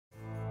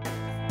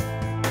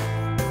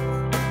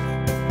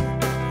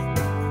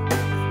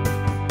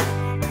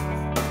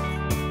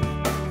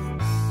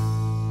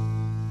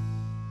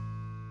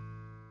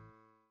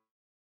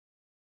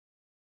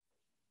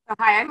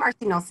Hi, I'm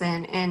Marci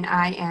Nilsen, and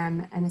I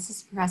am an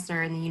assistant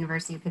professor in the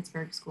University of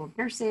Pittsburgh School of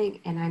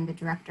Nursing, and I'm the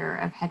director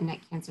of Head and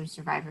Neck Cancer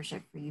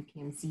Survivorship for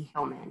UPMC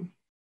Hillman.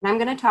 And I'm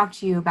going to talk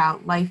to you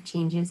about life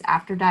changes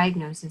after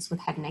diagnosis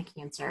with head and neck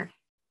cancer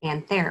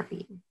and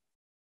therapy.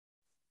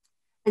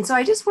 And so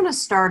I just want to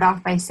start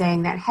off by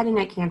saying that head and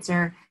neck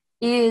cancer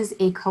is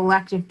a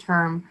collective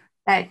term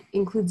that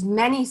includes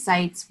many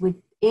sites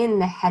within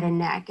the head and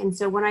neck. And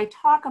so when I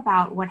talk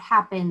about what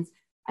happens,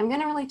 I'm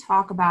going to really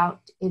talk about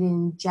it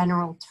in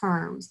general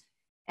terms.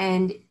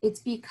 And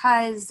it's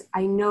because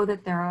I know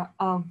that there are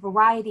a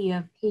variety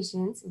of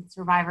patients and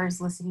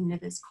survivors listening to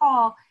this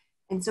call.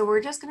 And so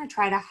we're just going to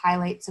try to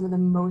highlight some of the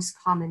most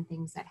common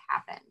things that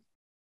happen.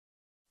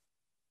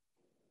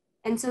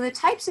 And so the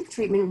types of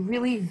treatment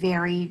really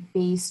vary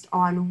based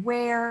on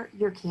where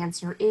your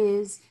cancer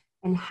is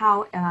and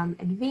how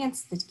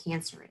advanced the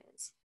cancer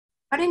is.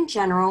 But in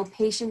general,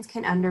 patients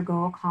can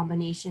undergo a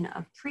combination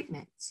of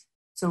treatments.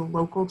 So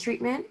local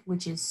treatment,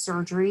 which is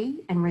surgery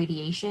and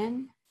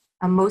radiation.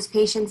 Most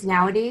patients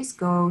nowadays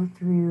go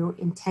through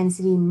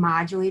intensity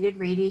modulated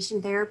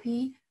radiation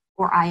therapy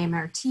or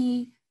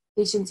IMRT.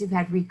 Patients who've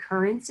had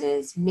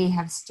recurrences may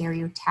have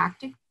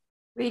stereotactic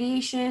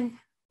radiation,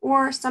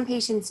 or some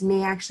patients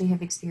may actually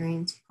have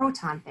experienced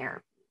proton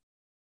therapy.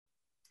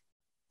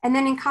 And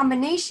then in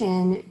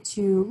combination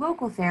to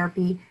local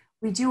therapy,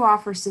 we do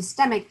offer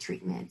systemic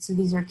treatment. So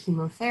these are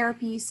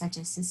chemotherapies such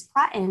as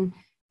cisplatin.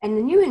 And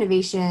the new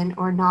innovation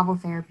or novel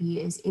therapy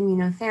is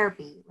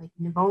immunotherapy, like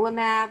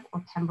nivolumab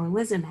or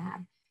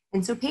pembrolizumab.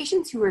 And so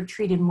patients who are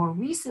treated more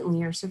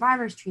recently or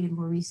survivors treated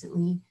more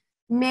recently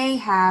may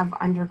have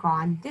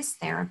undergone this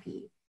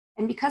therapy.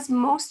 And because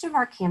most of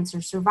our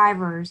cancer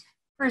survivors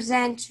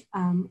present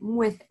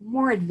with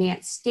more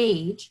advanced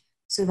stage,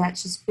 so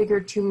that's just bigger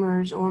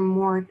tumors or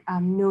more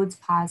nodes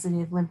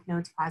positive, lymph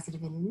nodes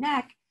positive in the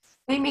neck,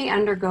 they may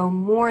undergo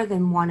more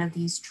than one of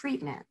these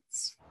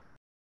treatments.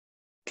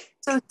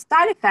 So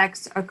side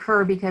effects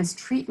occur because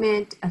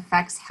treatment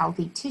affects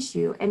healthy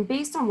tissue, and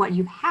based on what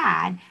you've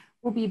had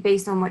will be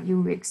based on what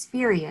you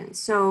experience.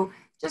 So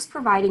just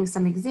providing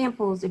some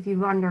examples, if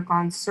you've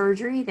undergone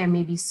surgery, there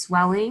may be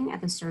swelling at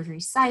the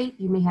surgery site,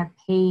 you may have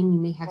pain, you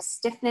may have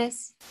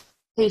stiffness.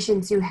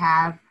 Patients who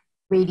have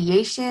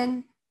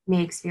radiation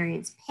may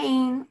experience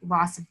pain,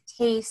 loss of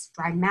taste,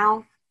 dry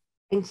mouth,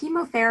 and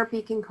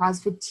chemotherapy can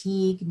cause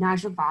fatigue,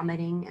 nausea,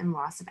 vomiting, and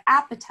loss of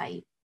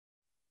appetite.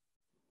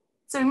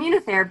 So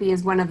immunotherapy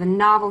is one of the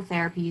novel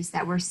therapies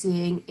that we're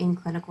seeing in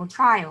clinical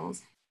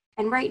trials.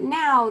 And right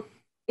now,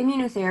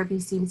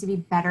 immunotherapy seems to be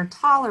better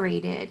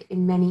tolerated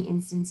in many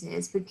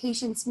instances, but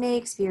patients may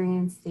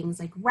experience things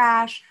like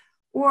rash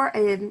or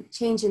a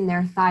change in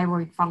their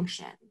thyroid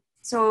function.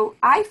 So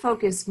I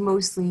focus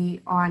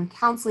mostly on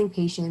counseling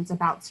patients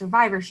about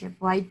survivorship.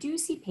 While I do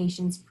see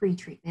patients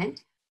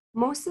pre-treatment,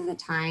 most of the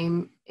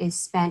time is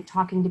spent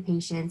talking to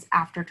patients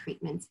after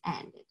treatments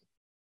ended.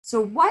 So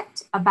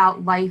what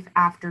about life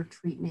after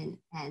treatment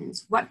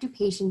ends? What do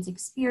patients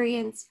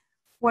experience?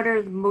 What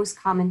are the most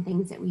common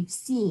things that we've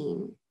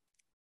seen?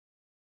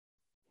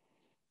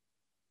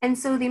 And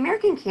so the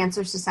American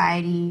Cancer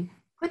Society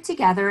put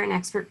together an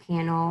expert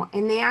panel,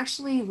 and they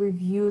actually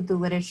reviewed the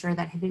literature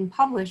that had been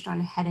published on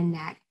head and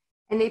neck,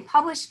 and they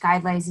published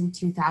guidelines in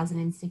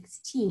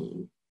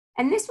 2016.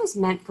 And this was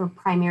meant for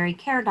primary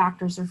care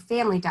doctors or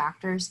family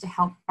doctors to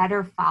help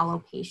better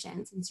follow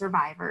patients and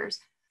survivors.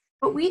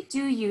 But we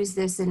do use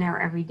this in our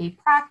everyday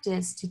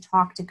practice to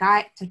talk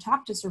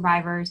to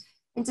survivors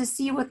and to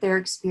see what they're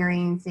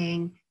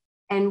experiencing.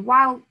 And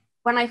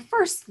when I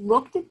first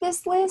looked at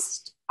this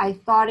list, I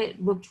thought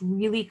it looked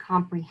really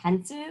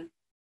comprehensive.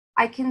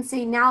 I can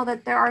say now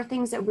that there are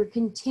things that we're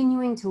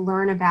continuing to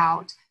learn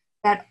about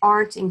that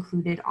aren't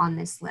included on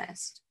this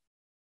list.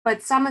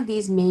 But some of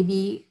these may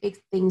be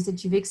things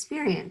that you've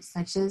experienced,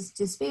 such as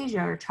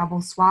dysphagia or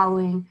trouble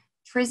swallowing,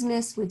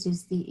 trismus, which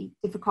is the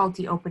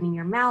difficulty opening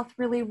your mouth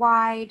really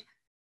wide,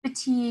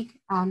 fatigue,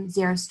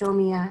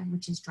 xerostomia,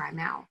 which is dry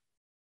mouth.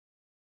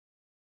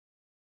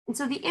 And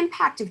so the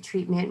impact of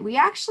treatment, we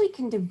actually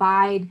can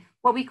divide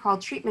what we call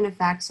treatment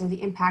effects or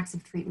the impacts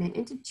of treatment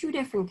into two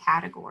different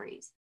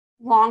categories.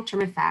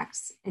 Long-term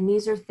effects, and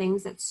these are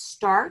things that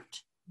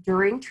start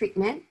during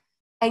treatment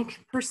and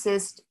can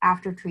persist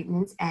after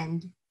treatments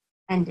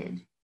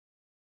ended.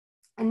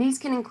 And these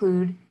can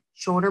include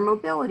shoulder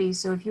mobility.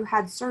 So if you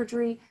had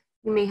surgery,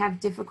 you may have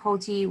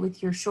difficulty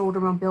with your shoulder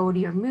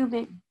mobility or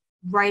movement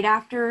right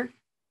after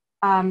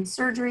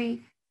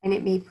surgery, and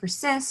it may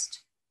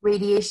persist.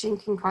 Radiation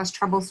can cause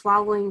trouble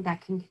swallowing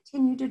that can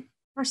continue to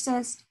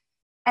persist.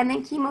 And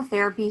then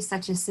chemotherapy,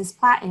 such as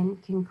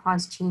cisplatin, can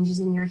cause changes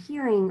in your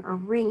hearing or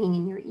ringing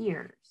in your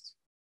ears.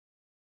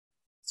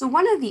 So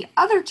one of the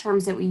other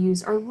terms that we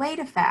use are late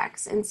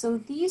effects. And so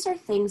these are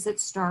things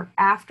that start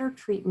after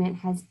treatment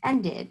has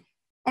ended.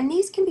 And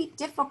these can be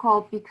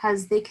difficult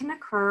because they can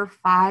occur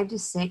 5 to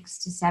 6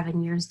 to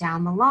 7 years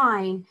down the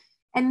line.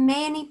 And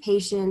many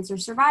patients or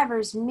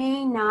survivors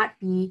may not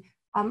be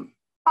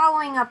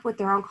following up with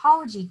their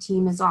oncology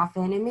team as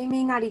often, and they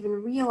may not even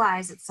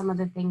realize that some of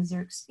the things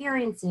they're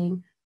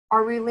experiencing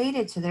are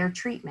related to their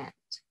treatment.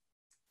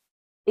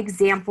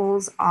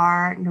 Examples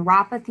are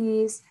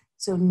neuropathies,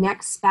 so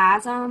neck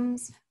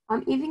spasms,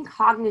 even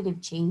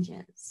cognitive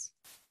changes.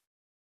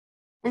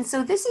 And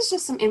so this is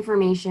just some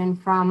information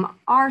from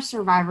our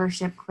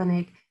survivorship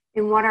clinic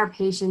and what our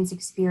patients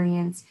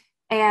experience.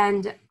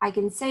 And I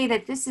can say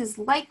that this is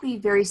likely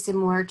very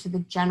similar to the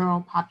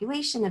general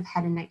population of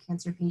head and neck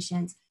cancer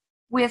patients,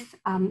 with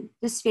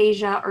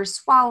dysphagia or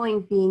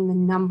swallowing being the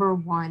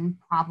 #1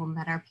 problem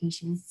that our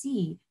patients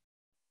see.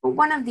 But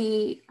one of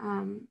the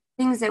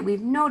things that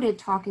we've noted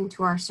talking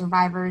to our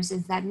survivors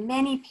is that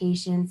many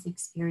patients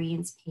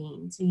experience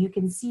pain. So you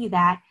can see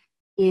that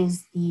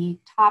is the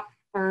top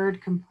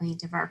third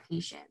complaint of our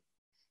patients.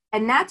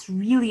 And that's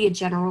really a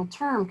general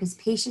term because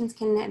patients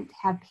can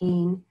have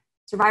pain,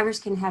 survivors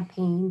can have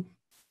pain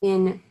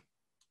in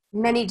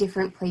many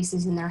different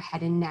places in their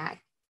head and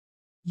neck.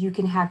 You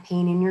can have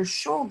pain in your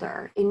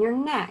shoulder, in your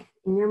neck,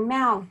 in your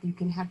mouth. You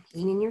can have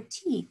pain in your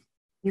teeth.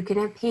 You can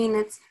have pain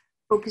that's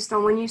focused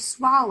on when you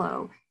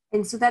swallow.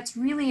 And so that's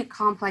really a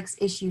complex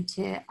issue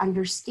to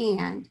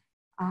understand.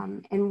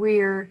 And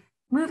we're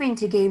moving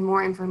to gain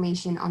more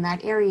information on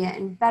that area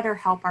and better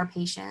help our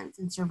patients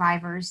and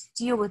survivors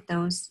deal with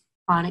those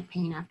chronic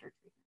pain after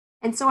treatment.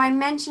 And so I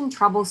mentioned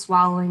trouble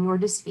swallowing or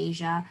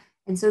dysphagia.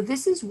 And so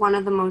this is one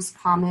of the most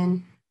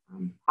common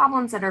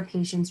problems that our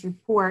patients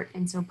report.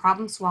 And so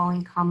problem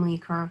swallowing commonly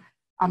occur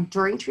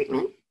during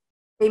treatment.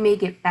 They may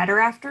get better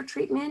after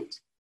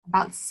treatment.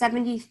 About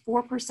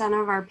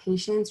 74% of our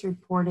patients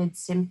reported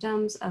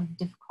symptoms of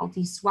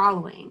difficulty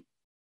swallowing.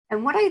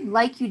 And what I'd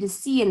like you to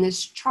see in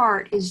this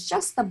chart is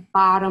just the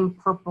bottom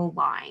purple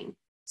line.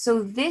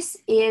 So this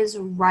is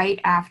right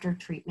after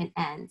treatment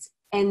ends.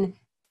 And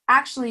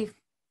actually,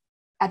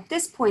 at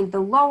this point,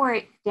 the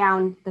lower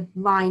down the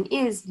line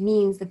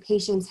means the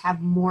patients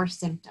have more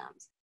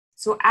symptoms.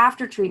 So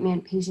after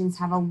treatment, patients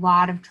have a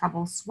lot of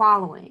trouble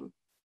swallowing.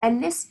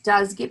 And this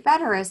does get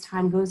better as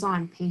time goes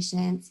on.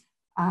 Patients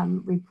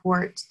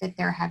report that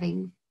they're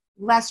having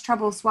less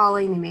trouble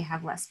swallowing. They may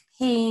have less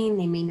pain.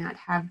 They may not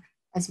have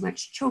as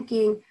much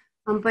choking.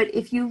 But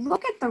if you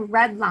look at the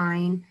red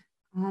line,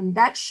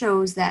 that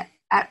shows that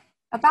at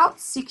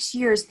about 6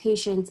 years,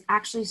 patients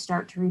actually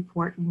start to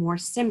report more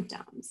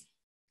symptoms.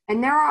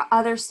 And there are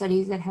other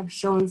studies that have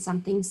shown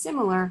something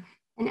similar.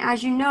 And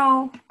as you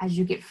know, as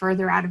you get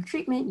further out of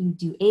treatment, you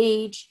do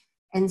age.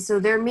 And so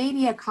there may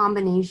be a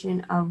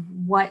combination of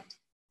what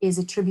is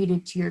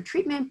attributed to your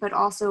treatment, but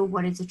also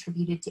what is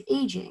attributed to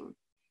aging.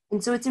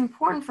 And so it's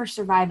important for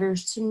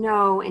survivors to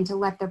know and to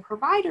let their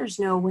providers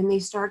know when they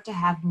start to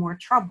have more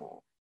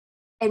trouble.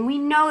 And we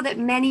know that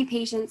many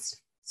patients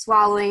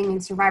swallowing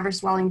and survivor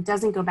swallowing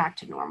doesn't go back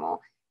to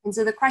normal. And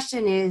so the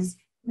question is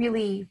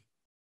really,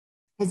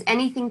 has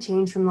anything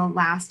changed from the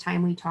last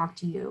time we talked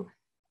to you?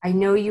 I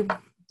know you've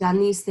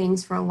done these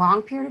things for a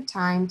long period of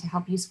time to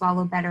help you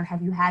swallow better.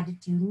 Have you had to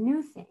do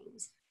new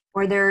things?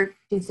 Or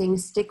do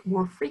things stick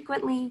more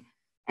frequently?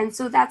 And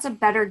so that's a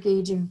better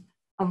gauge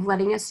of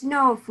letting us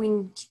know if we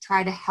need to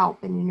try to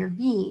help and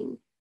intervene.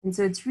 And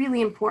so it's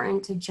really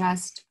important to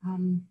just,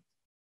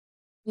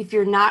 if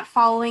you're not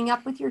following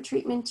up with your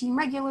treatment team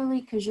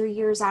regularly because you're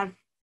years out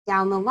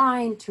down the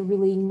line, to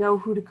really know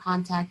who to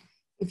contact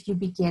if you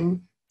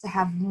begin to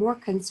have more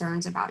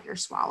concerns about your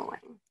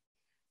swallowing.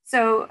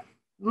 So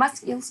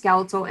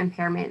musculoskeletal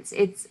impairments,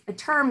 it's a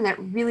term that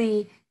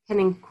really can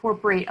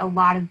incorporate a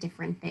lot of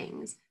different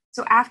things.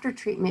 So after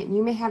treatment,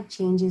 you may have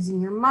changes in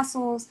your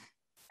muscles,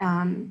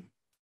 in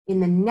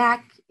the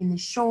neck, in the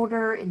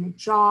shoulder, in the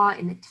jaw,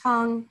 in the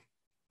tongue.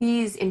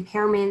 These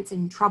impairments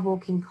and trouble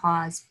can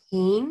cause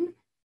pain.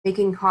 They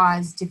can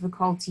cause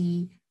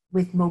difficulty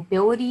with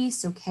mobility.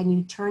 So can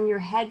you turn your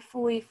head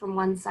fully from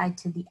one side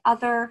to the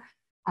other?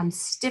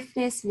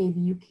 Stiffness, maybe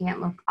you can't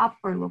look up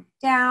or look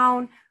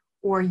down,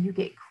 or you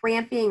get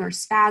cramping or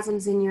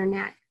spasms in your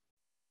neck.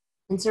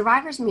 And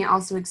survivors may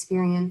also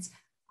experience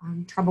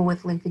trouble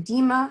with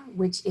lymphedema,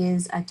 which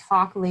is a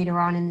talk later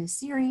on in the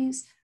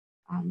series,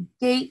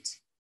 gait,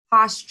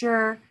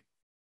 posture,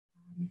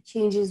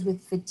 changes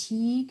with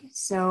fatigue.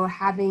 So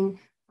having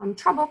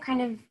trouble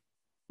kind of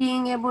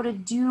being able to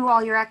do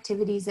all your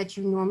activities that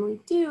you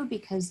normally do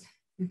because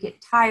you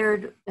get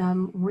tired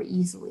more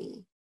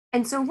easily.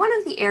 And so one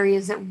of the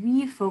areas that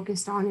we've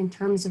focused on in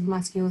terms of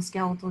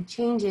musculoskeletal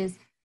changes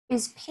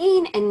is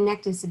pain and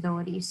neck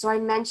disability. So I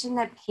mentioned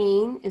that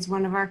pain is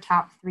one of our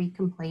top 3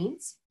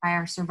 complaints by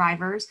our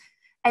survivors.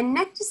 And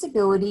neck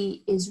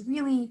disability is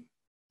really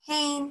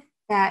pain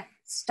that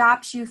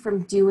stops you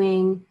from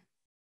doing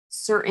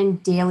certain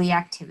daily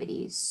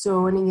activities.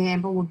 So an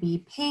example would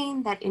be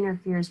pain that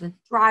interferes with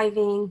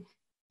driving,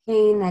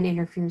 pain that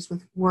interferes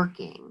with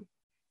working.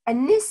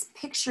 And this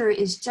picture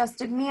is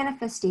just a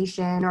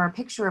manifestation or a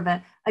picture of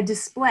a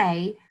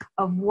display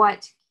of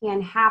what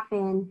can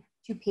happen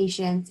to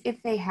patients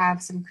if they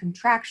have some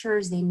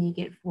contractures. They may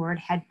get forward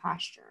head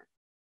posture.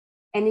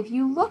 And if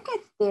you look at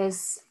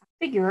this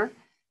figure,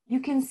 you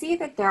can see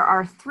that there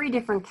are 3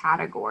 different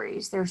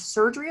categories. There's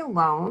surgery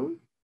alone,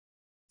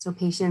 so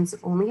patients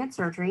only had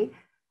surgery.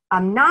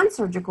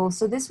 Non-surgical,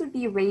 so this would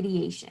be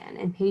radiation,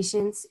 and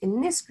patients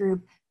in this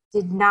group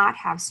did not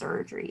have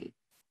surgery.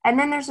 And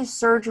then there's a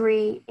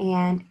surgery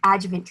and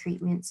adjuvant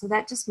treatment. So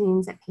that just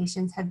means that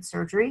patients had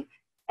surgery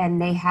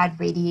and they had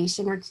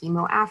radiation or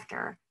chemo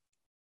after.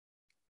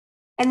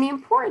 And the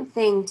important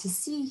thing to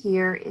see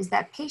here is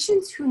that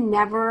patients who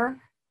never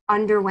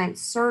underwent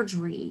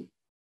surgery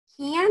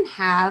can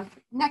have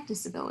neck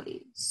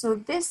disability. So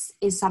this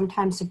is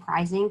sometimes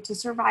surprising to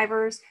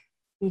survivors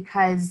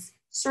because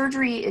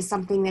surgery is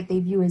something that they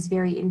view as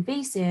very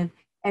invasive.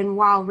 And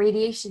while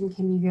radiation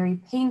can be very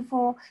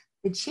painful,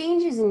 the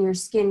changes in your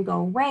skin go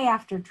away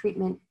after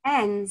treatment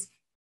ends,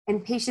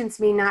 and patients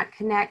may not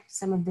connect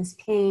some of this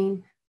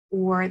pain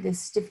or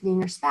this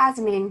stiffening or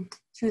spasming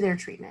to their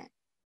treatment.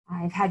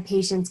 I've had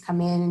patients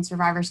come in and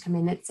survivors come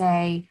in that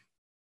say,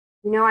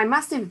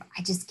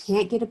 I just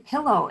can't get a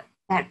pillow.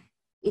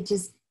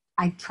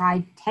 I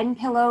tried 10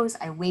 pillows.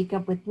 I wake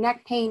up with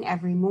neck pain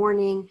every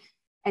morning.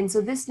 And so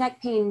this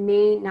neck pain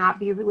may not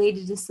be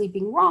related to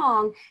sleeping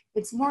wrong.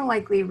 It's more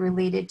likely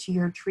related to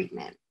your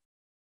treatment.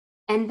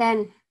 And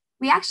then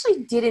we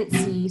actually didn't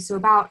see, so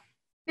about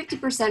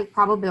 50%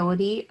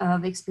 probability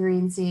of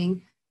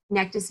experiencing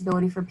neck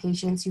disability for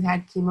patients who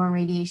had chemo and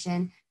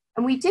radiation.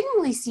 And we didn't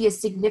really see a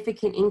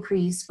significant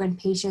increase when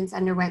patients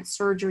underwent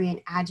surgery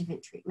and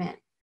adjuvant treatment.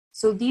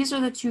 So these are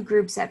the two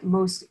groups at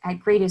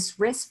greatest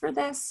risk for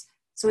this.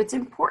 So it's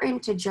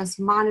important to just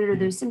monitor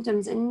those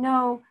symptoms and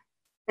know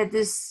that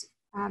this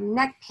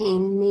neck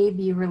pain may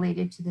be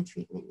related to the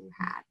treatment you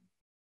had.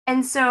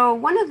 And so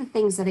one of the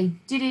things that I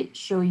didn't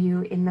show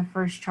you in the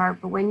first chart,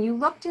 but when you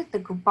looked at the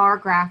bar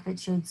graph, it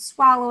showed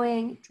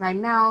swallowing, dry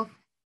mouth,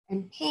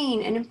 and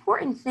pain. An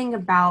important thing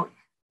about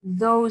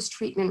those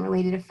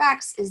treatment-related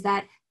effects is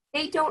that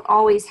they don't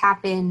always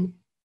happen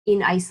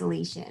in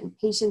isolation.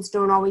 Patients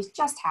don't always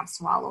just have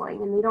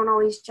swallowing, and they don't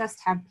always just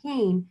have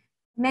pain.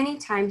 Many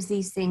times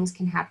these things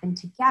can happen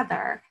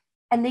together,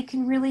 and they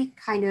can really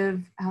kind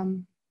of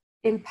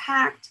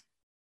impact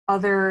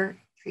other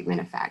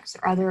treatment effects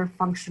or other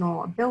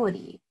functional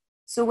ability.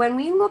 So when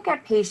we look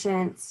at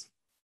patients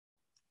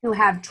who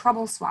have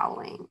trouble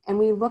swallowing and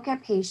we look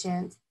at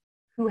patients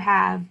who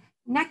have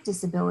neck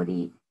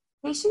disability,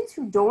 patients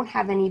who don't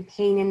have any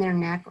pain in their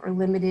neck or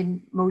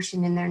limited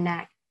motion in their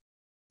neck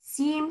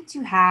seem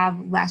to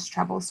have less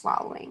trouble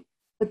swallowing.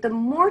 But the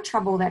more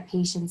trouble that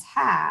patients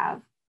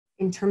have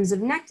in terms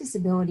of neck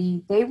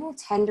disability, they will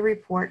tend to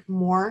report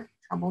more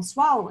trouble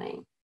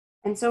swallowing.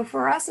 And so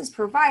for us as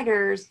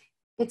providers,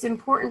 it's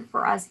important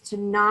for us to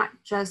not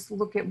just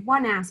look at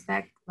one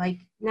aspect like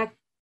neck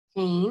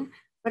pain,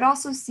 but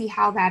also see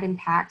how that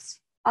impacts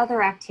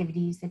other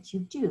activities that you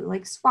do,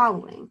 like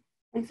swallowing,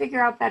 and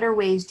figure out better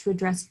ways to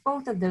address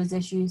both of those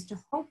issues to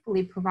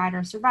hopefully provide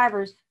our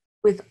survivors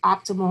with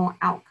optimal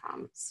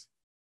outcomes.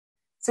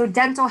 So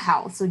dental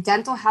health. So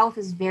dental health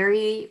is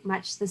very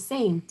much the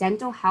same.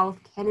 Dental health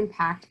can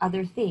impact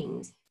other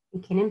things.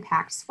 It can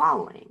impact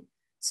swallowing.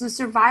 So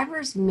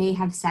survivors may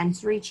have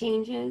sensory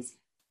changes.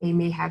 They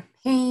may have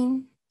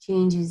pain,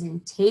 changes in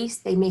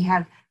taste. They may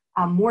have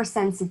more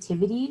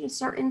sensitivity to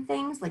certain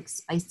things like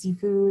spicy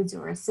foods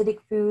or acidic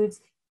foods.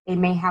 They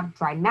may have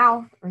dry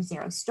mouth or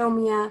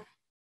xerostomia.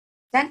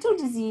 Dental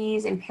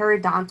disease and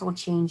periodontal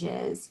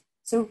changes.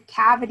 So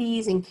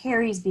cavities and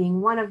caries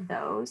being one of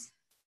those.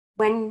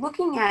 When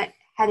looking at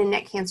head and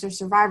neck cancer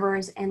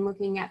survivors and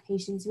looking at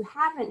patients who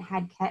haven't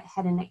had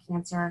head and neck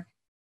cancer,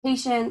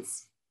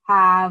 patients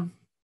have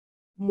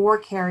more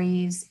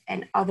caries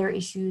and other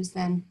issues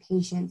than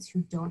patients who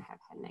don't have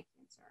head and neck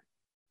cancer.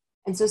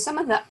 And so some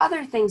of the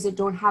other things that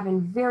don't happen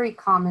very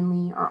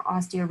commonly are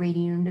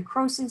osteoradial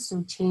necrosis,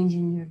 so change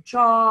in your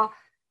jaw,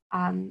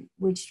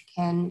 which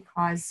can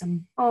cause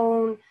some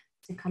bone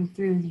to come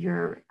through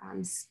your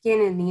skin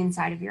in the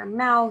inside of your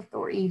mouth,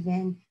 or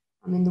even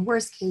in the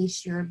worst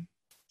case, your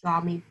jaw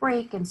may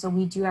break. And so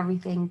we do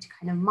everything to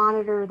kind of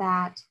monitor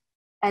that.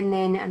 And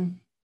then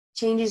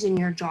changes in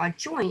your jaw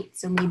joint.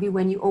 So maybe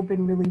when you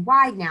open really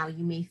wide now,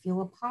 you may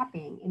feel a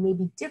popping. It may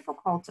be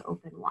difficult to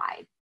open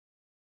wide.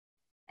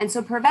 And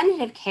so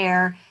preventative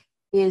care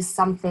is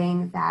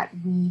something that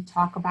we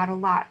talk about a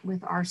lot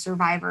with our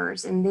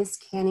survivors. And this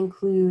can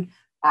include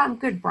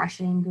good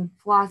brushing, good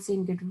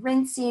flossing, good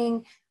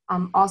rinsing,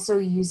 also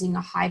using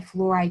a high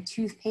fluoride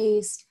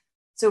toothpaste.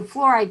 So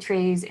fluoride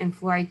trays and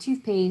fluoride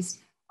toothpaste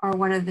are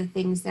one of the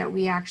things that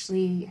we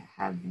actually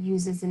have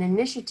used as an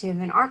initiative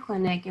in our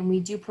clinic, and we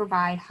do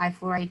provide high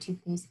fluoride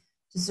toothpaste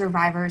to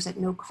survivors at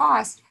no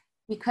cost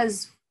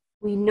because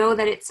we know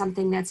that it's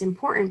something that's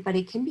important, but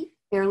it can be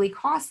fairly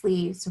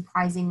costly,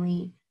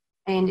 surprisingly,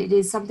 and it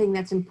is something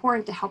that's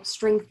important to help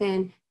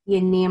strengthen the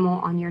enamel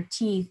on your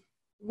teeth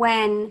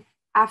when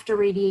after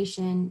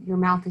radiation, your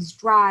mouth is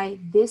dry.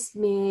 This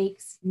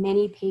makes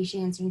many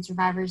patients and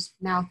survivors'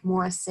 mouth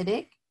more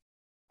acidic.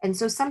 And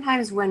so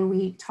sometimes when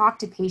we talk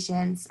to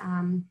patients,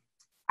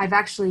 I've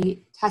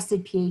actually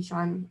tested pH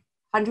on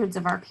hundreds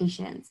of our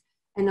patients,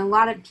 and a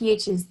lot of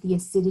pH is the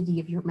acidity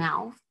of your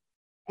mouth.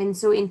 And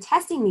so in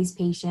testing these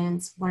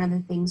patients, one of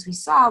the things we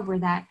saw were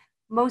that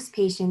most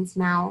patients'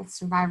 mouths,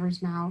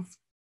 survivors' mouths,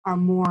 are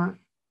more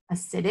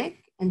acidic.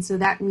 And so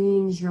that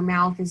means your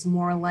mouth is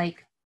more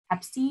like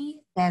Pepsi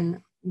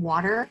than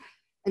water.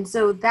 And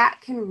so that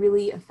can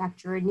really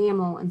affect your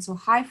enamel. And so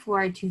high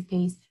fluoride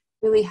toothpaste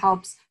really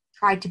helps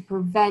try to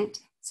prevent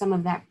some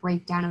of that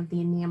breakdown of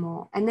the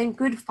enamel. And then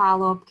good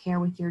follow-up care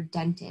with your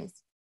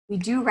dentist. We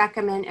do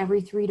recommend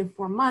every 3 to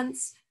 4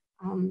 months,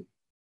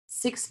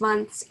 6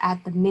 months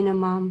at the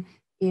minimum,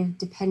 if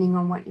depending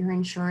on what your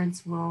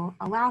insurance will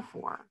allow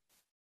for.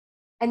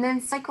 And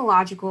then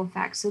psychological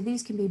effects. So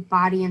these can be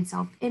body and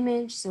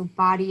self-image. So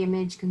body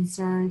image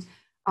concerns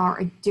are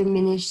a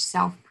diminished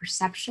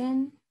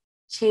self-perception,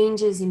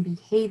 changes in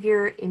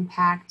behavior,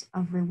 impact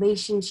of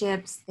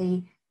relationships.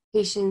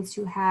 Patients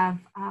who have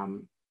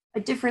a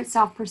different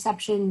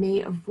self-perception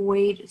may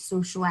avoid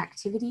social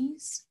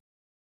activities.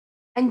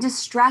 And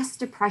distress,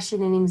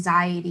 depression, and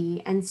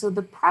anxiety. And so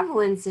the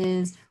prevalence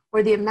is,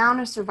 or the amount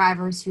of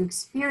survivors who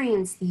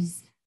experience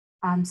these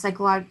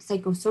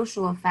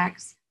psychosocial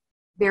effects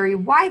vary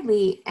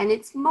widely, and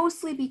it's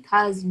mostly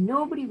because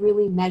nobody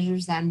really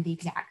measures them the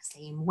exact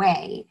same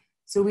way.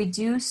 So we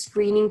do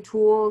screening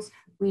tools,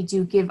 we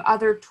do give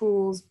other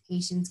tools,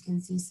 patients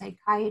can see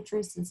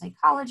psychiatrists and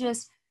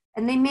psychologists,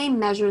 and they may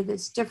measure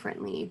this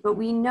differently, but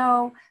we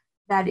know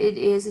that it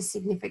is a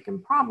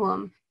significant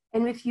problem.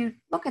 And if you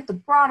look at the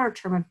broader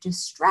term of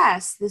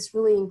distress, this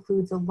really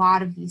includes a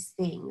lot of these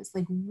things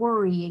like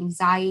worry,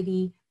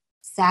 anxiety,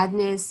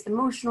 sadness,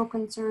 emotional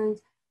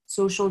concerns,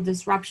 social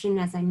disruption,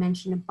 as I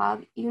mentioned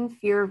above, even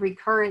fear of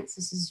recurrence.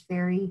 This is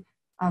very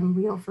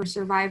real for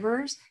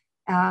survivors.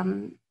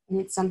 And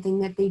it's something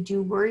that they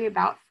do worry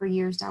about for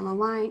years down the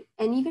line,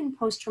 and even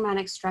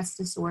post-traumatic stress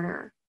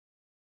disorder.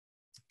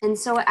 And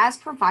so as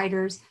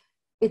providers,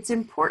 it's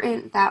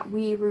important that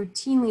we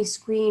routinely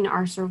screen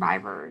our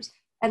survivors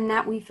and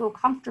that we feel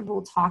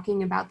comfortable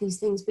talking about these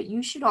things, but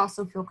you should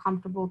also feel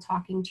comfortable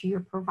talking to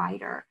your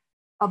provider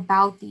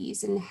about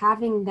these and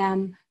having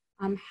them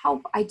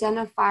help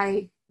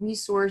identify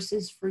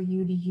resources for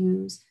you to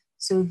use.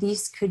 So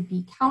these could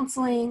be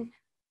counseling,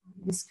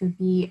 this could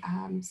be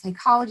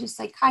psychologists,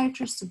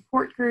 psychiatrists,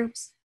 support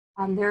groups.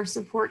 There are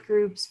support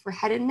groups for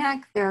head and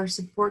neck. There are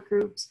support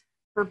groups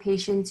for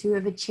patients who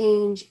have a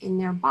change in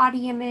their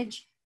body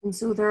image. And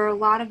so there are a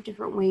lot of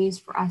different ways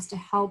for us to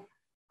help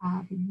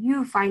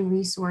you find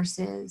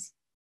resources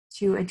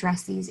to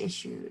address these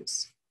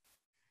issues.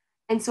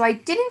 And so I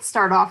didn't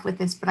start off with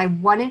this, but I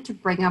wanted to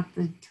bring up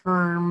the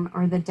term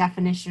or the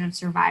definition of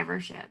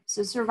survivorship.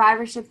 So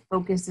survivorship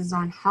focuses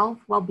on health,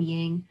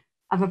 well-being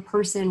of a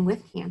person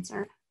with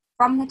cancer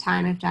from the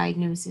time of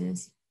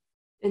diagnosis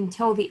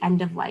until the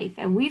end of life.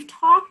 And we've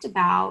talked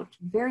about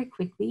very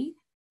quickly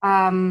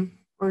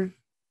or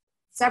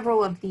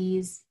several of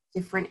these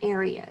different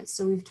areas.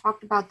 So we've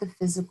talked about the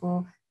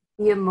physical,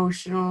 the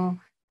emotional,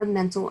 the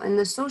mental, and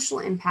the social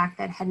impact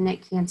that head and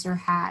neck cancer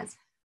has.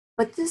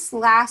 But this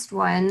last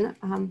one,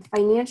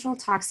 financial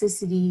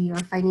toxicity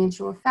or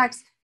financial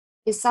effects,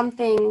 is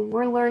something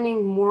we're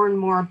learning more and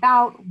more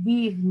about.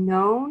 We've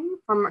known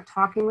from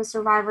talking with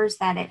survivors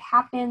that it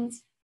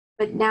happens,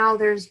 but now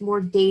there's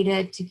more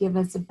data to give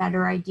us a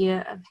better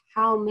idea of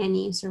how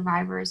many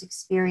survivors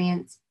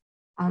experience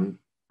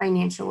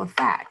financial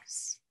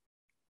effects.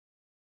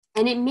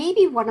 And it may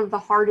be one of the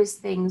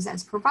hardest things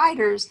as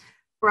providers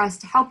for us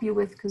to help you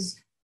with, because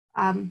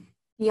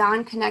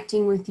beyond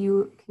connecting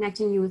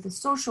you with a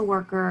social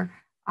worker,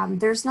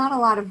 there's not a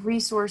lot of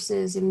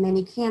resources in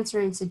many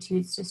cancer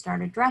institutes to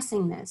start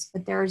addressing this,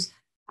 but there's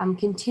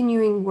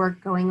continuing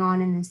work going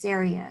on in this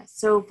area.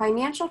 So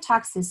financial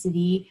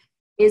toxicity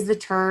is the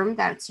term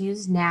that's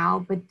used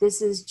now, but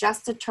this is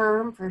just a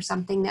term for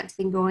something that's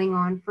been going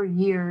on for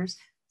years.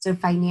 So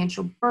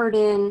financial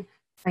burden,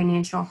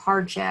 financial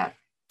hardship.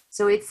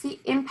 So it's the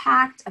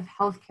impact of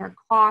healthcare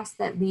costs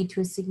that lead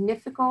to a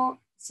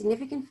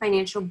significant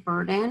financial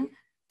burden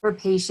for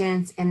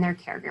patients and their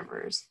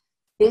caregivers.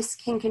 This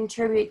can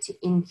contribute to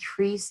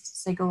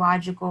increased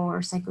psychological or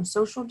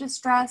psychosocial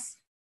distress,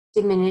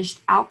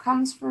 diminished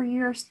outcomes for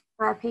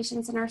our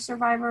patients and our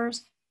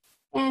survivors.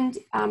 And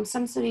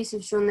some studies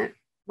have shown that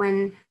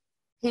when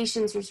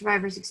patients or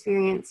survivors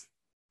experience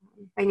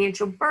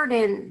financial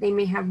burden, they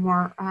may have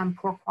more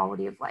poor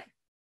quality of life.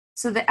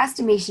 So the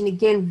estimation,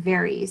 again,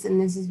 varies,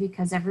 and this is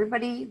because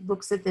everybody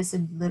looks at this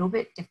a little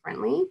bit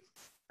differently,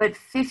 but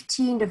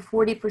 15 to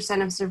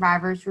 40% of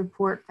survivors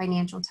report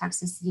financial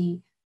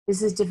toxicity.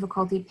 This is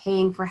difficulty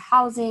paying for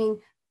housing,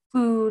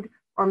 food,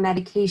 or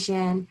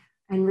medication,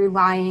 and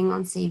relying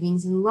on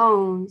savings and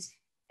loans.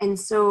 And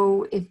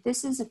so if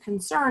this is a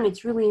concern,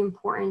 it's really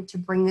important to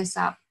bring this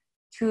up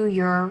to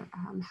your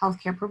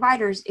healthcare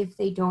providers if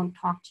they don't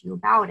talk to you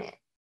about it.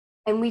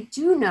 And we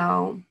do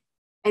know,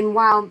 and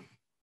while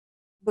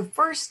the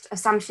first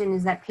assumption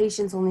is that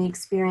patients only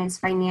experience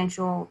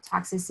financial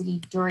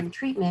toxicity during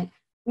treatment,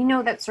 we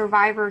know that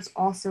survivors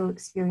also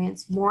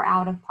experience more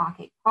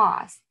out-of-pocket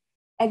costs.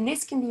 And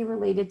this can be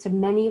related to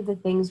many of the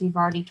things we've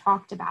already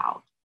talked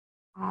about.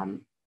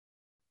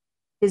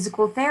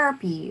 Physical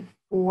therapy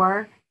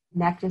for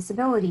neck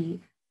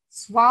disability,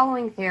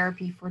 swallowing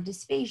therapy for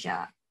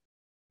dysphagia.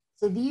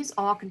 So these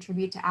all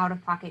contribute to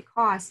out-of-pocket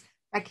costs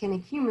that can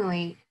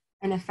accumulate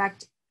and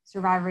affect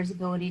survivors'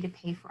 ability to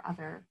pay for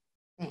other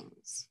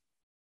things.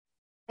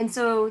 And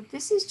so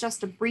this is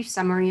just a brief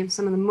summary of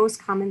some of the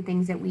most common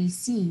things that we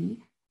see.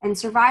 And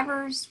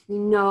survivors, we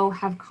know,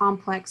 have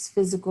complex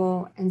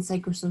physical and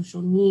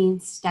psychosocial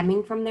needs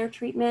stemming from their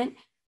treatment,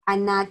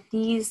 and that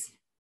these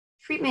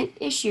treatment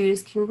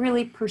issues can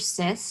really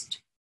persist.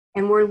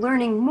 And we're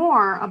learning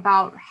more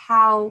about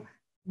how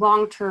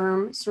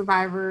long-term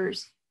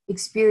survivors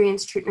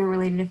experience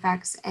treatment-related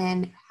effects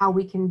and how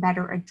we can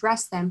better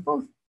address them,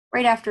 both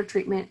right after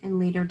treatment and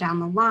later down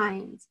the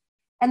lines.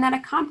 And that a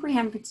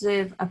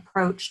comprehensive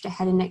approach to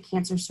head and neck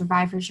cancer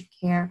survivorship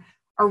care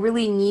are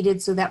really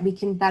needed so that we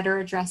can better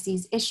address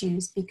these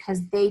issues,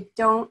 because they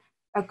don't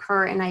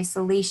occur in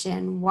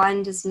isolation.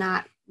 One does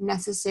not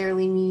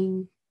necessarily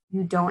mean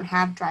you don't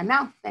have dry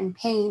mouth and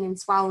pain and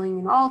swallowing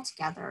and all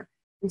together.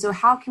 And so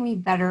how can we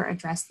better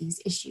address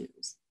these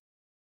issues?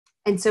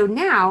 And so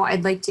now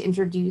I'd like to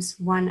introduce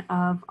one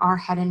of our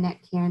head and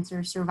neck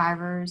cancer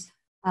survivors,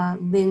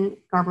 Lyn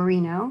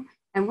Garbarino.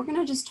 And we're going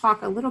to just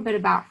talk a little bit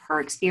about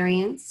her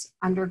experience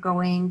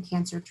undergoing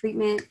cancer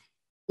treatment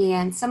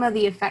and some of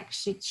the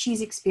effects she's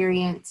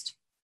experienced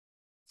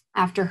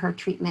after her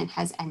treatment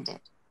has ended.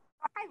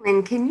 Hi,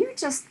 Lyn, can you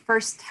just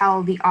first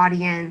tell the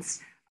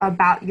audience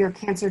about your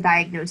cancer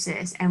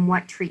diagnosis and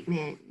what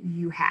treatment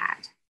you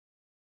had?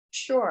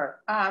 Sure.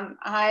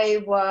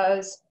 I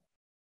was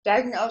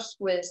diagnosed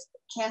with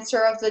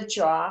cancer of the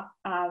jaw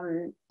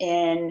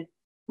in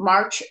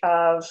March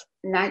of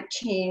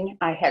 19.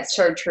 I had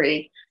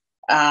surgery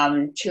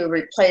to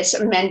replace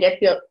a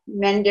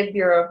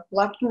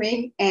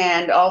mandibulotomy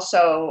and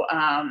also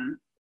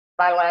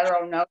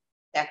bilateral nose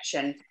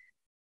section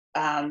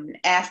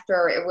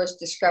after it was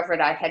discovered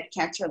I had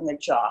cancer in the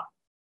jaw.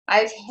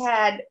 I've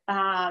had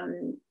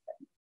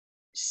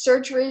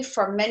surgery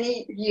for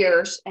many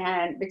years,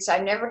 and because I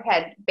never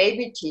had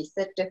baby teeth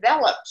that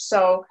developed.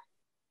 So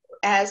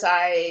over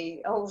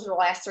the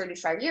last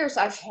 35 years,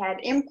 I've had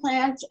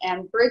implants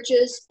and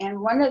bridges, and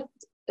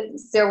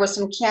there was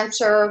some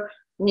cancer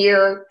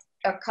near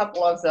a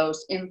couple of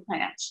those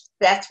implants.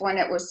 That's when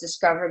it was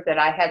discovered that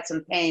I had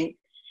some pain,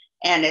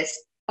 and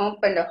it's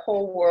opened a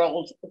whole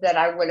world that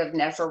I would have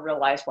never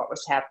realized what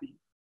was happening.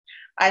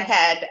 I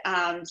had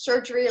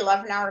surgery,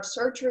 11-hour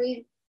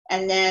surgery,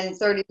 and then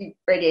 30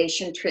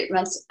 radiation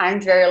treatments. I'm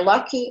very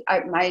lucky.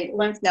 My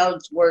lymph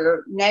nodes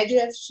were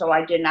negative, so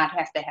I did not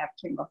have to have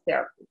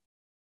chemotherapy.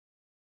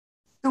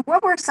 So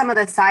what were some of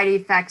the side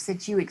effects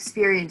that you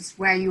experienced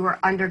where you were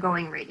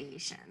undergoing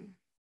radiation?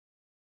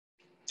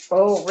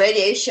 Oh,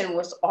 radiation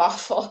was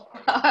awful.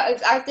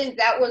 I think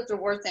that was the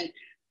worst thing.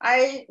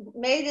 I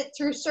made it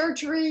through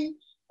surgery,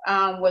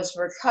 was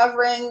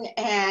recovering,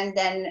 and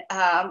then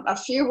a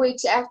few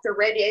weeks after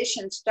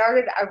radiation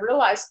started, I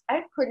realized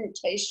I couldn't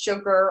taste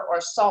sugar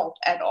or salt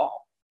at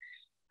all.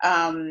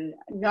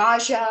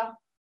 Nausea,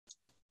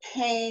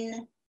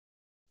 pain,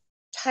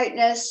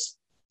 tightness,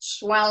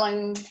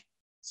 swelling,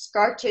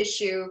 scar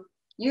tissue,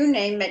 you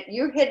name it,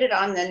 you hit it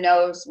on the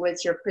nose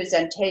with your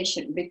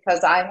presentation,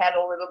 because I had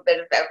a little bit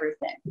of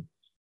everything.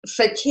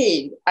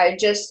 Fatigue, I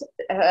just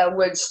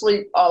would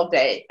sleep all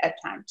day at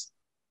times.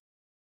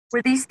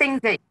 Were these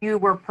things that you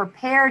were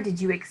prepared? Did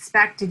you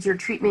expect? Did your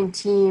treatment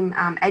team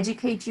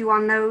educate you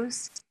on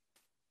those?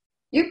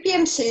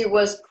 UPMC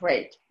was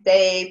great.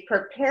 They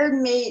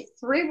prepared me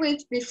 3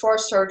 weeks before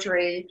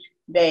surgery.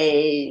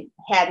 They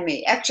had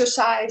me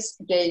exercise,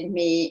 gave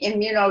me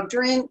immuno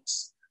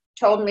drinks,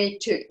 told me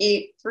to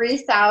eat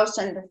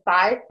 3,000 to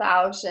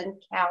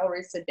 5,000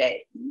 calories a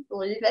day. Can you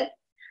believe it?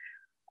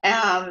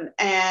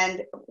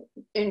 And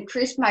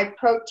increased my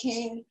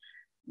protein.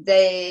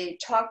 They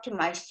talked to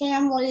my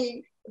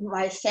family.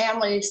 My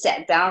family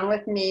sat down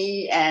with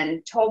me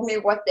and told me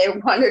what they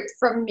wanted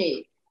from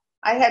me.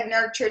 I had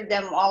nurtured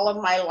them all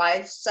of my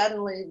life.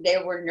 Suddenly they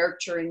were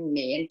nurturing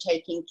me and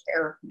taking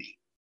care of me.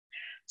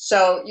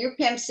 So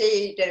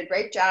UPMC did a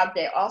great job.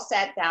 They all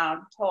sat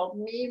down, told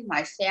me,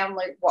 my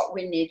family, what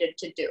we needed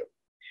to do.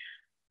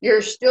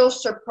 You're still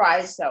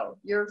surprised though.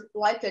 You're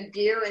like a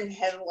deer in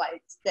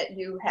headlights that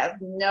you have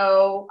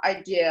no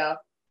idea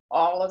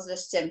all of the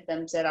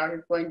symptoms that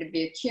are going to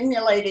be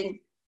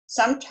accumulating.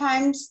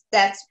 Sometimes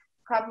that's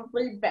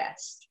probably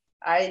best.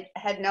 I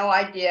had no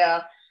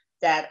idea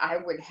that I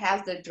would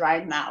have the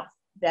dry mouth,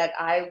 that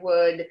I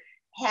would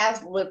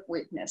have lip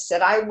weakness,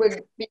 that I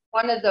would be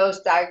one of those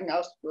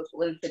diagnosed with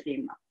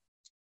lymphedema.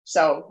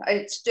 So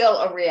it's still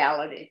a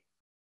reality.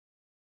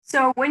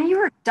 So when you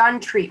were done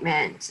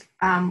treatment,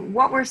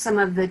 what were some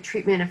of the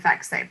treatment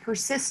effects that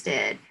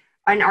persisted?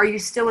 And are you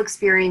still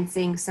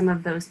experiencing some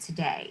of those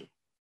today?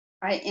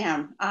 I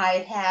am.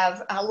 I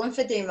have a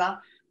lymphedema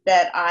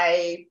that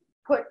I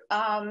put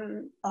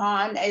on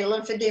a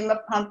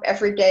lymphedema pump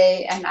every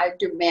day, and I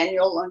do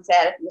manual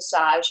lymphatic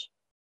massage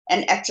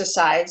and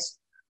exercise.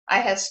 I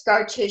have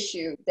scar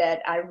tissue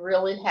that I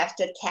really have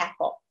to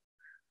tackle.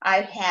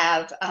 I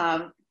have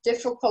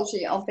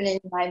difficulty opening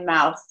my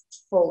mouth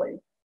fully.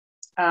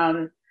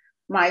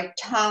 My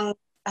tongue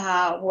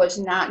was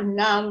not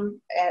numb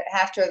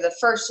after the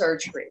first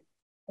surgery,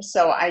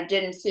 so I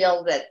didn't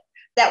feel that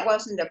that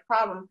wasn't a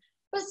problem.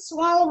 But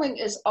swallowing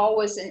is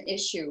always an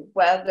issue,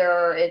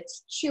 whether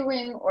it's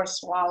chewing or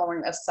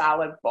swallowing a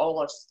solid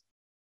bolus.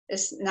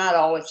 It's not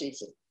always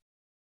easy.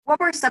 What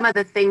were some of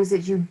the things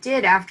that you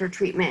did after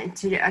treatment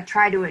to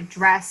try to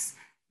address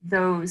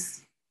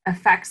those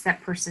effects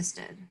that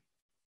persisted?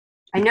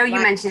 I know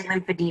you mentioned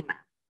lymphedema.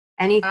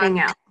 Anything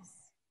else?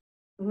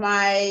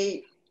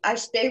 I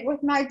stayed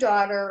with my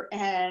daughter,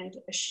 and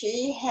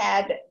she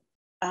had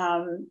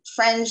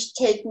friends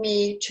take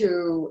me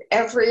to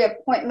every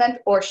appointment,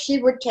 or she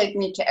would take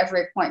me to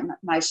every appointment.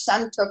 My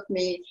son took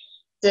me.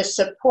 The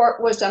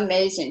support was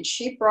amazing.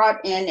 She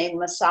brought in a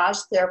massage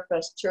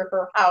therapist to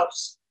her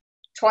house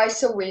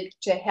twice a week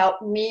to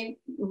help me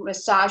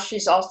massage.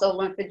 She's also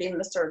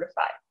lymphedema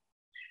certified.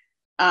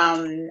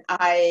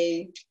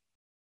 I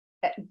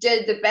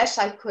did the best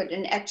I could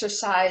in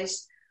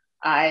exercise.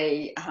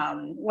 I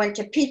went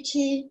to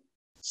PT,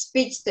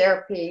 speech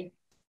therapy,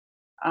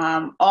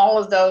 all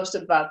of those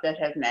above that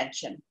have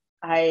mentioned.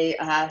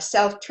 I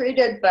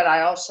self-treated, but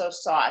I also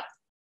sought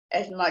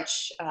as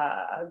much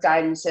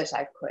guidance as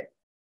I could.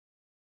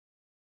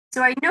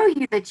 So I know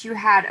that you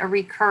had a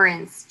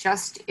recurrence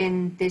just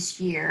in this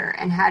year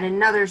and had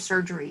another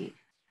surgery.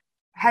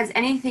 Has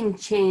anything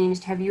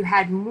changed? Have you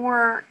had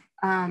more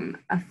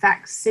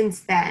effects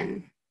since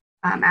then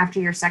after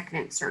your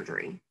second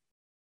surgery?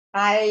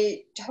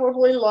 I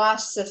totally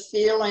lost the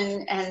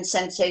feeling and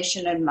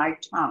sensation in my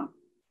tongue.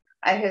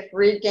 I have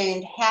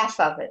regained half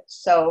of it.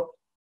 So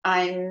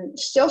I'm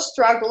still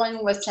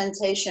struggling with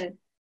sensation.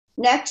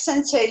 Neck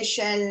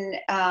sensation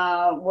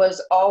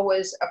was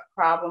always a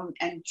problem,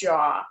 and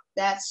jaw.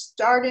 That's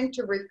starting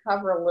to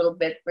recover a little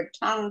bit, but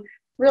tongue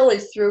really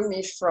threw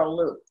me for a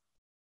loop.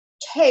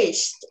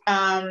 Taste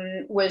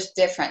was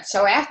different.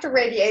 So after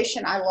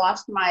radiation, I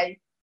lost my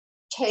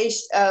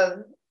taste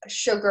of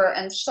sugar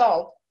and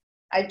salt.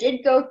 I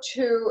did go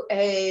to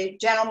a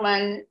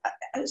gentleman,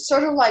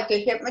 sort of like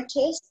a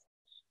hypnotist.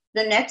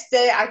 The next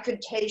day I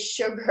could taste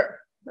sugar,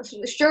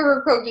 the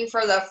sugar cookie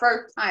for the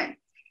first time.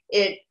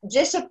 It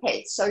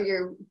dissipates, so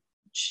you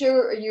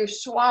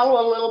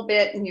swallow a little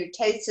bit and you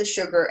taste the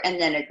sugar,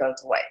 and then it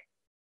goes away.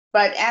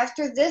 But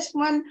after this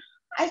one,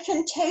 I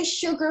can taste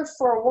sugar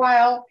for a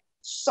while.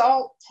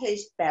 Salt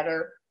tastes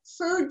better.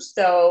 Foods,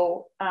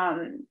 though,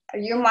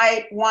 you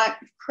might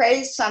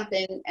crave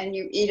something and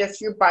you eat a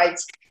few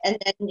bites, and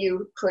then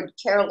you could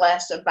care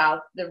less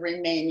about the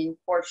remaining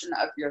portion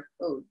of your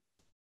food.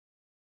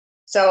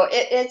 So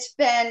it's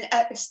been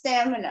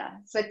stamina.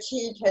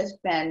 Fatigue has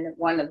been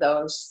one of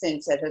those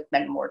things that has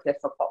been more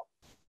difficult.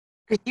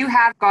 Because you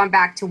have gone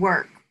back to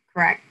work,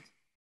 correct?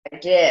 I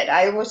did.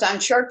 I was on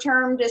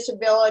short-term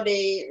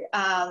disability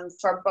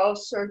for both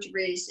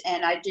surgeries,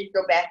 and I did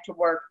go back to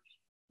work.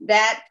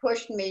 That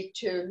pushed me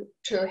to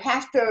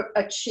have to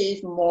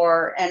achieve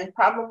more, and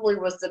probably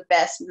was the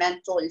best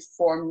mentally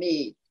for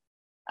me,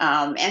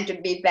 and to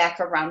be back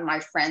around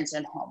my friends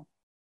and home.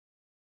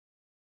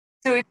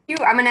 So I'm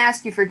going to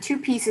ask you for two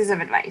pieces of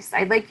advice.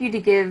 I'd like you to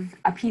give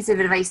a piece of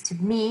advice to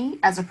me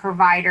as a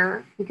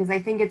provider, because I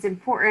think it's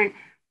important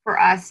for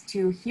us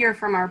to hear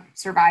from our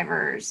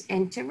survivors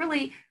and to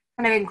really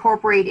kind of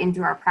incorporate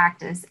into our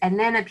practice, and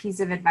then a piece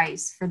of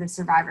advice for the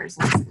survivors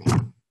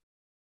listening.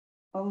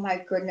 Oh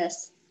my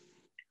goodness.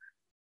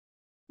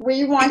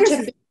 We want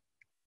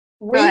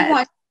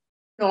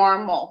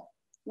normal.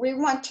 We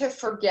want to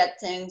forget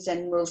things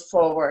and move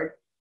forward.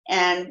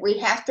 And we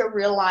have to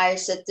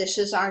realize that this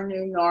is our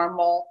new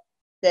normal,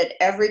 that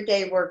every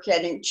day we're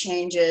getting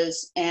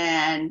changes,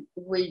 and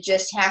we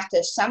just have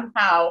to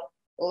somehow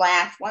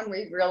laugh when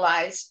we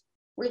realize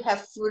we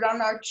have food on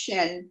our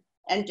chin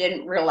and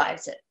didn't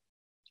realize it.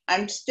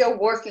 I'm still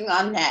working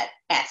on that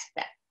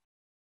aspect.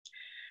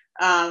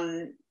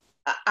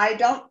 I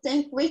don't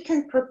think we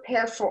can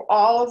prepare for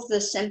all of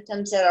the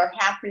symptoms that are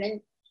happening.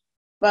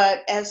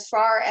 But as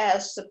far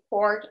as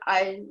support,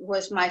 I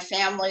was my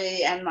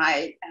family and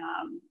my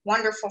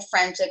wonderful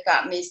friends that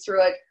got me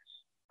through it.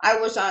 I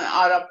was on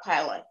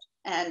autopilot,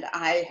 and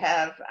I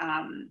have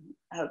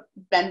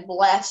been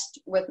blessed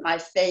with my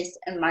faith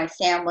and my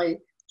family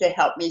to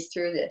help me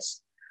through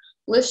this.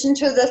 Listen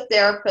to the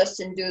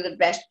therapist and do the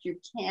best you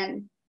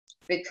can,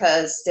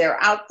 because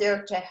they're out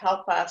there to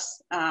help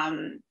us.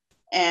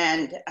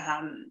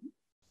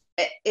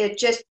 It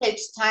just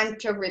takes time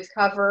to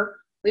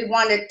recover. We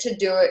wanted to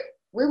do it.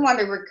 We want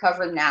to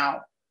recover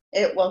now.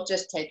 It will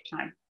just take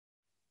time.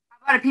 How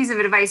about a piece of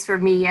advice for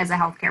me as a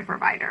healthcare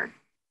provider?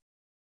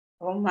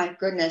 Oh my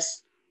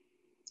goodness.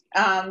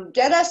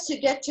 Get us to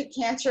get to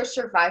Cancer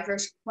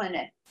Survivors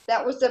Clinic.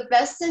 That was the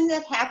best thing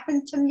that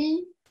happened to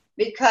me,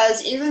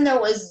 because even though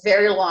it was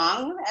very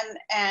long,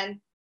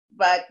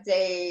 but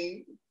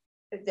they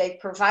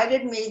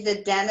provided me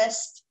the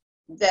dentist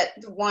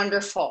that's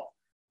wonderful.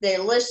 They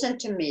listened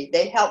to me.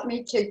 They helped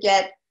me to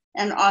get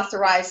and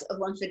authorize a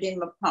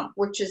lymphedema pump,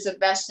 which is the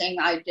best thing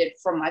I did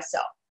for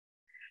myself.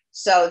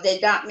 So they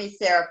got me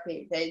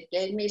therapy. They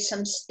gave me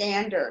some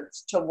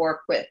standards to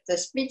work with. The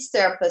speech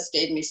therapist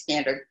gave me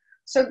standard.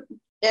 So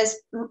as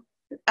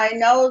I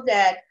know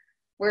that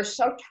we're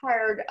so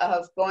tired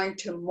of going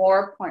to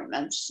more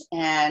appointments,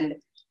 and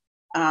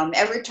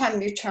every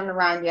time you turn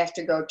around, you have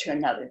to go to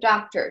another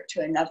doctor,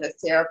 to another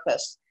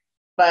therapist.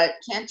 But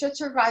Cancer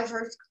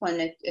Survivors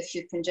Clinic, if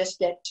you can just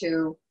get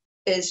to,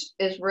 is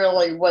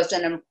really was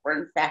an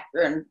important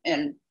factor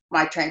in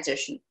my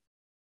transition.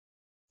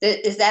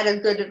 Is that a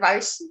good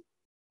advice?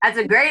 That's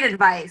a great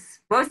advice,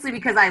 mostly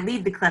because I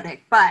lead the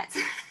clinic, but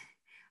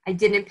I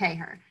didn't pay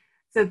her.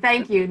 So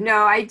thank you.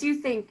 No, I do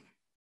think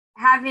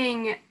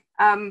having,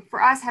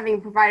 for us, having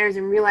providers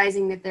and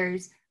realizing that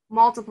there's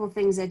multiple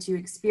things that you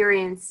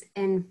experience,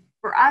 and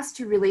for us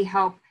to really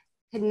help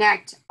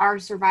connect our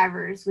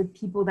survivors with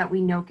people that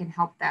we know can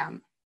help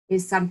them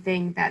is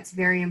something that's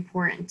very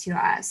important to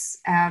us.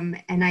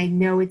 And I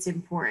know it's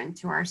important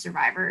to our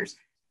survivors.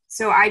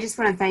 So I just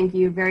want to thank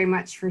you very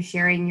much for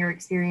sharing your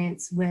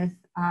experience with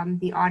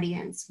the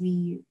audience.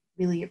 We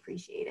really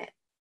appreciate it.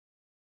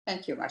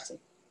 Thank you, Marci.